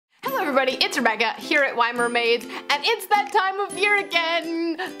everybody, it's Rebecca here at Why Mermaids, and it's that time of year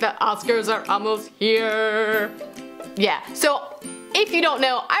again! The Oscars are almost here. Yeah, so if you don't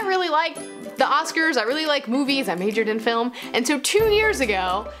know, I really like the Oscars, I really like movies, I majored in film, and so 2 years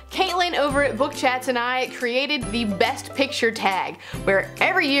ago, Caitlin over at Book Chats and I created the Best Picture tag, where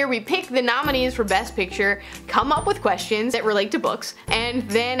every year we pick the nominees for Best Picture, come up with questions that relate to books, and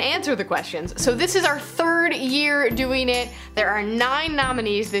then answer the questions. So this is our 3rd year doing it. There are 9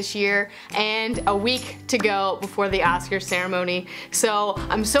 nominees this year, and a week to go before the Oscars ceremony. So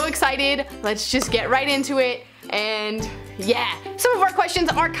I'm so excited, let's just get right into it. And yeah, some of our questions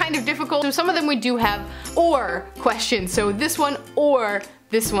are kind of difficult, so some of them we do have or questions. So this one or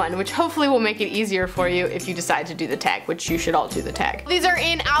this one, which hopefully will make it easier for you if you decide to do the tag, which you should all do the tag. These are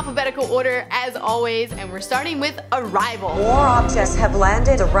in alphabetical order as always, and we're starting with Arrival. More objects have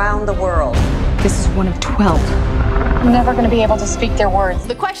landed around the world. This is one of 12. I'm never going to be able to speak their words.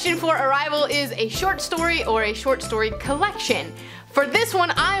 The question for Arrival is a short story or a short story collection. For this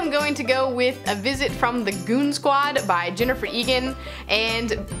one, I am going to go with A Visit from the Goon Squad by Jennifer Egan,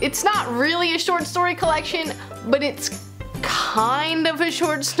 and it's not really a short story collection, but it's kind of a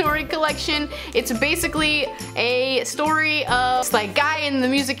short story collection. It's basically a story of this like guy in the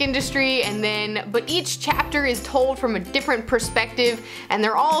music industry, but each chapter is told from a different perspective, and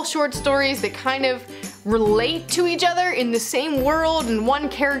they're all short stories that kind of relate to each other in the same world, and one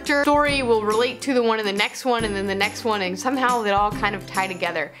character story will relate to the one in the next one and then the next one, and somehow they all kind of tie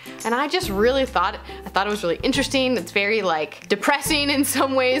together. And I just really thought it was really interesting. It's very like depressing in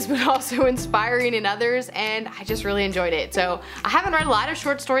some ways but also inspiring in others, and I just really enjoyed it. So I haven't read a lot of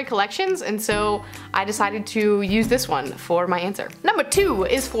short story collections, and so I decided to use this one for my answer. Number 2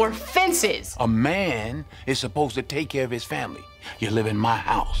 is for Fences. A man is supposed to take care of his family. You live in my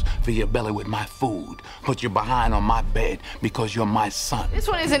house, fill your belly with my food, put your behind on my bed because you're my son. This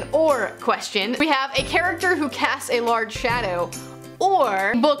one is an or question. We have a character who casts a large shadow,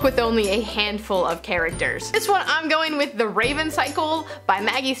 or a book with only a handful of characters. This one I'm going with The Raven Cycle by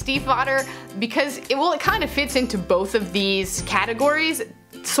Maggie Stiefvater because it kind of fits into both of these categories,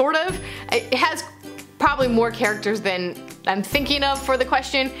 sort of. It has probably more characters than I'm thinking of for the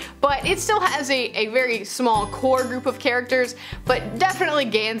question, but it still has a very small core group of characters, but definitely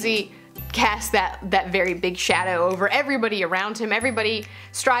Gansey casts that very big shadow over everybody around him. Everybody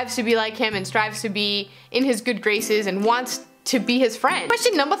strives to be like him and strives to be in his good graces and wants to be his friend.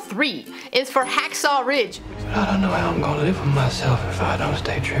 Question number 3 is for Hacksaw Ridge. I don't know how I'm gonna live with myself if I don't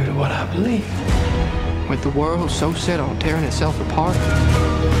stay true to what I believe. With the world so set on tearing itself apart,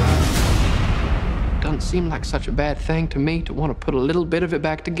 doesn't seem like such a bad thing to me to want to put a little bit of it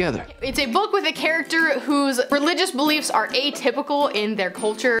back together. It's a book with a character whose religious beliefs are atypical in their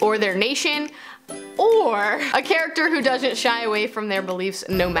culture or their nation, or a character who doesn't shy away from their beliefs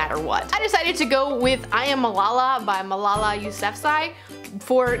no matter what. I decided to go with I Am Malala by Malala Yousafzai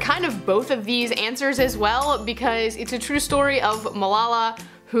for kind of both of these answers as well, because it's a true story of Malala,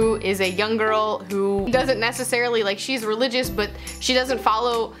 who is a young girl who doesn't necessarily, like, she's religious, but she doesn't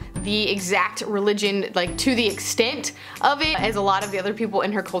follow the exact religion, like, to the extent of it as a lot of the other people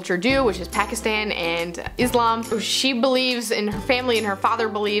in her culture do, which is Pakistan and Islam. She believes, and her family and her father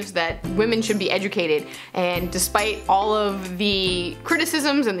believes, that women should be educated, and despite all of the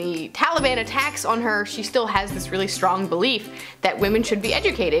criticisms and the Taliban attacks on her, she still has this really strong belief that women should be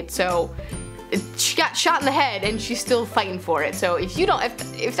educated. So she got shot in the head and she's still fighting for it. So if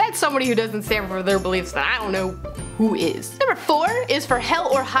that's somebody who doesn't stand for their beliefs, then I don't know who is. Number 4 is for Hell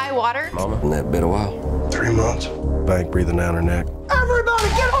or High Water. Mama, hasn't that been a while? 3 months. Bank breathing down her neck. Everybody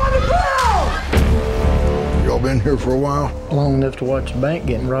get on the ground! Y'all been here for a while? Long enough to watch the bank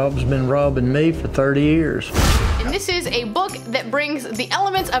getting robbed. Has been robbing me for 30 years. And this is a book that brings the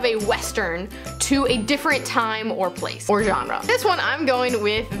elements of a Western to a different time or place or genre. This one I'm going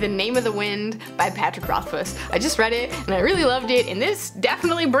with The Name of the Wind by Patrick Rothfuss. I just read it and I really loved it, and this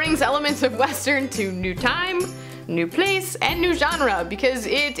definitely brings elements of Western to new time, new place, and new genre, because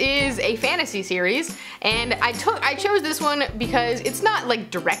it is a fantasy series, and I chose this one because it's not like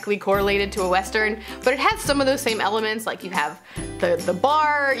directly correlated to a Western, but it has some of those same elements. Like, you have the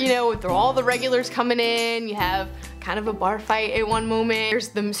bar, you know, with all the regulars coming in, you have kind of a bar fight at one moment. There's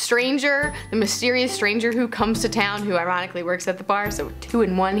the stranger, the mysterious stranger who comes to town, who ironically works at the bar, so 2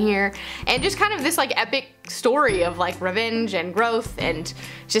 in 1 here. And just kind of this like epic story of like revenge and growth and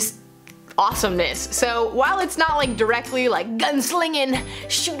just awesomeness. So while it's not like directly like gunslinging,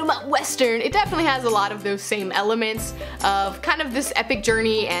 shoot 'em up Western, it definitely has a lot of those same elements of kind of this epic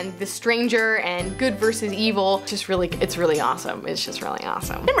journey and the stranger and good versus evil. It's really awesome. It's just really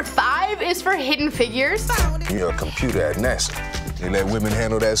awesome. Number 5 is for Hidden Figures. You're a computer at NASA. They let women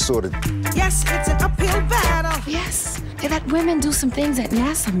handle that sort of... Yes, it's an uphill battle. Yes, they let women do some things at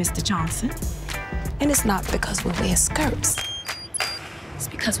NASA, Mr. Johnson. And it's not because we wear skirts. It's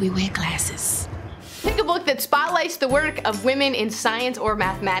because we wear glasses. Pick a book that spotlights the work of women in science or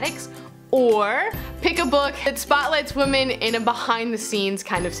mathematics, or pick a book that spotlights women in a behind-the-scenes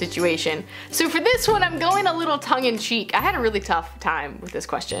kind of situation. So for this one, I'm going a little tongue-in-cheek. I had a really tough time with this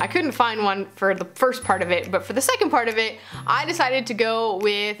question. I couldn't find one for the first part of it, but for the second part of it, I decided to go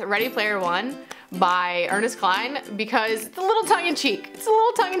with Ready Player One by Ernest Cline because it's a little tongue-in-cheek. It's a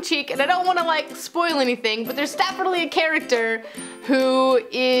little tongue-in-cheek, and I don't want to like spoil anything, but there's definitely a character who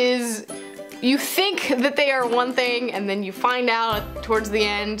is... You think that they are one thing, and then you find out towards the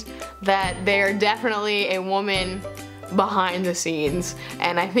end that they're definitely a woman behind the scenes.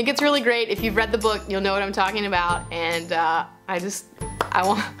 And I think it's really great. If you've read the book, you'll know what I'm talking about. And it's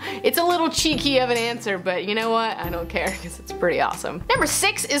a little cheeky of an answer, but you know what? I don't care because it's pretty awesome. Number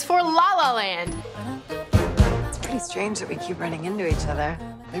 6 is for La La Land. It's pretty strange that we keep running into each other.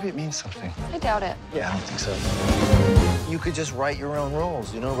 Maybe it means something. I doubt it. Yeah, I don't think so. You could just write your own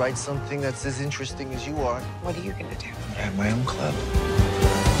rules, you know, write something that's as interesting as you are. What are you gonna do? I have my own club.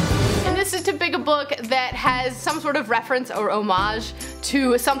 And this is to pick a book that has some sort of reference or homage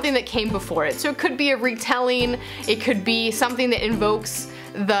to something that came before it. So it could be a retelling, it could be something that invokes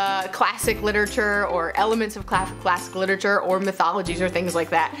the classic literature or elements of classic literature or mythologies or things like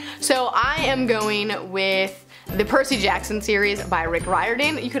that. So I am going with the Percy Jackson series by Rick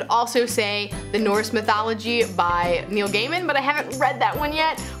Riordan. You could also say the Norse mythology by Neil Gaiman, but I haven't read that one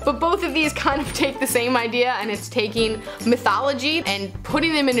yet. But both of these kind of take the same idea, and it's taking mythology and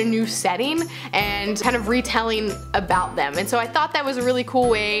putting them in a new setting and kind of retelling about them. And so I thought that was a really cool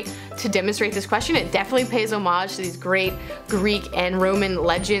way to demonstrate this question. It definitely pays homage to these great Greek and Roman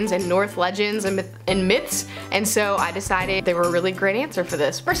legends and Norse legends and myths. And so I decided they were a really great answer for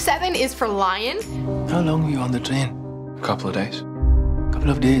this. Number 7 is for Lion. How long were you on the train? A couple of days. A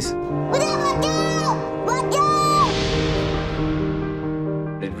couple of days.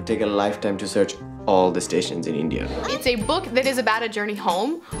 It would take a lifetime to search all the stations in India. It's a book that is about a journey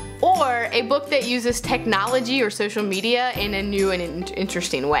home, or a book that uses technology or social media in a new and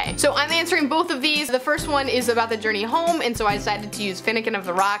interesting way. So I'm answering both of these. The first one is about the journey home, and so I decided to use Finnegan of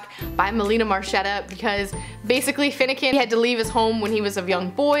the Rock by Melina Marchetta because basically Finnegan had to leave his home when he was a young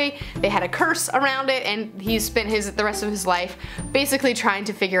boy. They had a curse around it, and he spent the rest of his life basically trying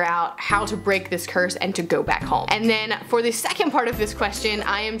to figure out how to break this curse and to go back home. And then for the second part of this question,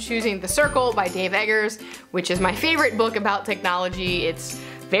 I am choosing The Circle by Dave Eggers, which is my favorite book about technology. It's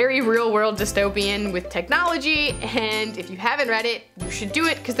very real-world dystopian with technology, and if you haven't read it, you should do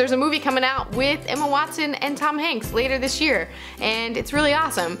it because there's a movie coming out with Emma Watson and Tom Hanks later this year, and it's really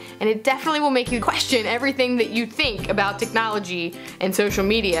awesome, and it definitely will make you question everything that you think about technology and social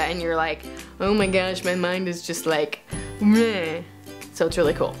media, and you're like, oh my gosh, my mind is just like, meh. So it's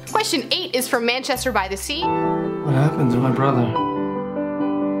really cool. Question 8 is from Manchester by the Sea. What happened to my brother?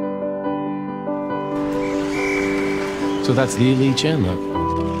 So that's Lee Chandler.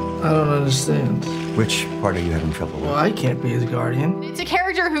 I don't understand. Which part are you having trouble with? Well, I can't be his guardian. It's a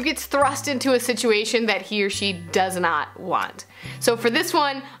character who gets thrust into a situation that he or she does not want. So for this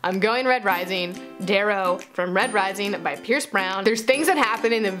one, I'm going Red Rising, Darrow from Red Rising by Pierce Brown. There's things that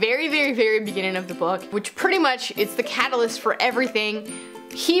happen in the very, very, very beginning of the book, which pretty much it's the catalyst for everything.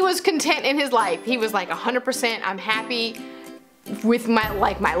 He was content in his life. He was like 100%, I'm happy with my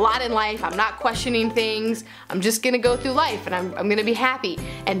lot in life. I'm not questioning things. I'm just gonna go through life and I'm gonna be happy.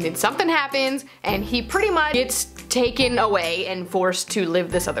 And then something happens and he pretty much gets taken away and forced to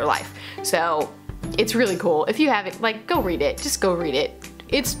live this other life. So it's really cool. If you haven't, like, go read it. Just go read it.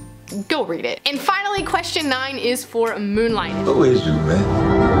 Go read it. And finally, question 9 is for Moonlight. Who is you, man?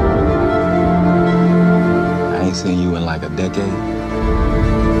 I ain't seen you in like a decade.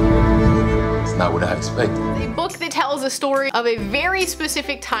 It's not what I expected. A book that tells a story of a very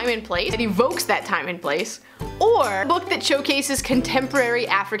specific time and place, that evokes that time and place, or a book that showcases contemporary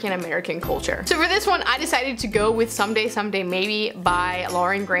African American culture. So for this one, I decided to go with Someday, Someday Maybe by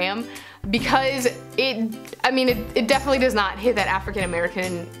Lauren Graham, because it definitely does not hit that African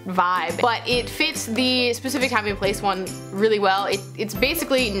American vibe, but it fits the specific time and place one really well. It's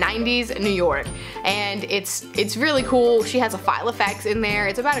basically 90s New York, and it's really cool. She has a file effects in there.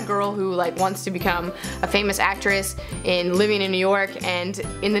 It's about a girl who like wants to become a famous actress in living in New York and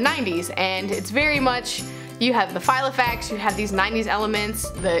in the 90s, and it's very much you have the file effects, you have these 90s elements,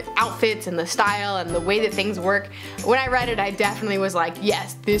 the outfits and the style and the way that things work. When I read it, I definitely was like,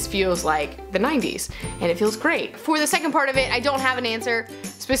 yes, this feels like the 90s, and it feels great. For the second part of it, I don't have an answer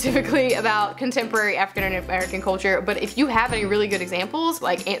specifically about contemporary African American culture, but if you have any really good examples,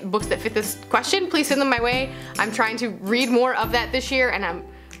 like books that fit this question, please send them my way. I'm trying to read more of that this year, and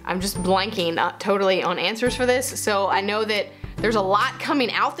I'm just blanking totally on answers for this, so I know that there's a lot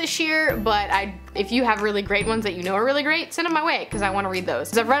coming out this year, but if you have really great ones that you know are really great, send them my way, because I want to read those.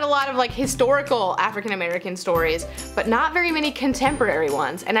 'Cause I've read a lot of like historical African American stories, but not very many contemporary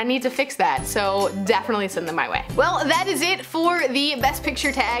ones, and I need to fix that, so definitely send them my way. Well, that is it for the Best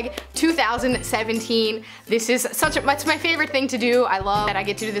Picture Tag 2017. This is it's my favorite thing to do. I love that I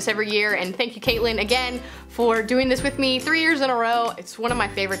get to do this every year, and thank you, Caitlin, again for doing this with me 3 years in a row. It's one of my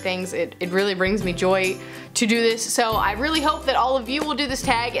favorite things. It really brings me joy to do this, so I really hope that all of you will do this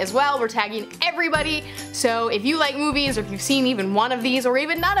tag as well. We're tagging everybody, so if you like movies, or if you've seen even one of these or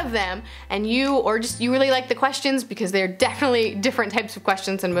even none of them, and you really like the questions, because they're definitely different types of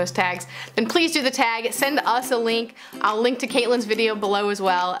questions than most tags, then please do the tag. Send us a link. I'll link to Caitlin's video below as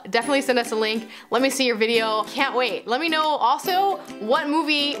well. Definitely send us a link. Let me see your video. Can't wait. Let me know also what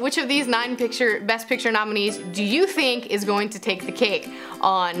movie, which of these 9 Best Picture nominees do you think is going to take the cake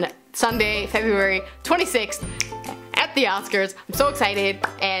on Sunday, February 26th at the Oscars. I'm so excited.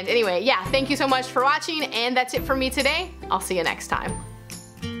 And anyway, yeah, thank you so much for watching, and that's it for me today. I'll see you next time.